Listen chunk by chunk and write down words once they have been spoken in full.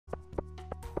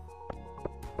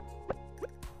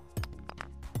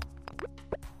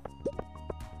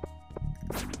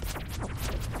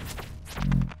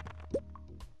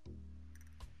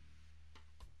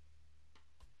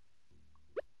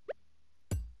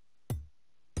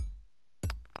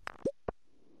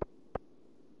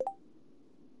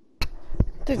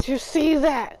Did you see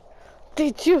that?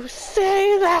 Did you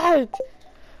see that?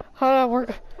 Hold on,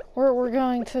 we're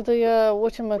going to the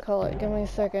whatchamacallit. Give me a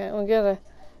second. We gotta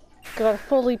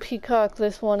fully peacock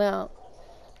this one out.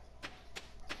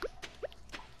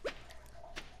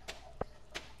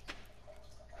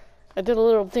 I did a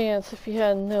little dance if you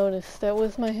hadn't noticed. That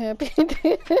was my happy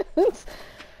dance.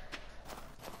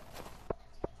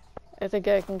 I think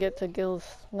I can get to Gills.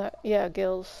 Yeah,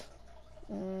 Gills.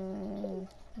 9.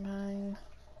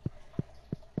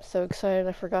 I'm so excited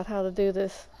I forgot how to do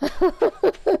this.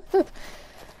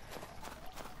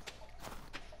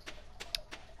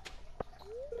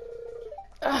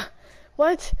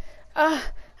 What? I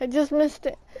just missed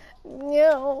it.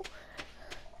 No.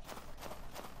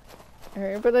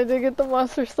 Alright, but I did get the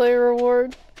Monster Slayer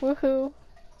reward. Woohoo.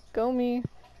 Go me.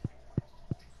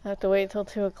 I have to wait till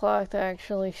 2 o'clock to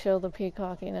actually show the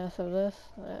peacockiness of this.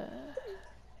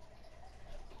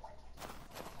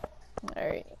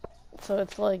 Alright. So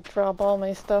it's like drop all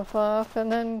my stuff off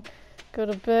and then go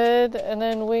to bed and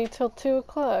then wait till 2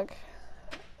 o'clock.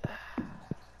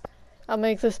 I'll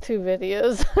make this 2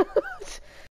 videos.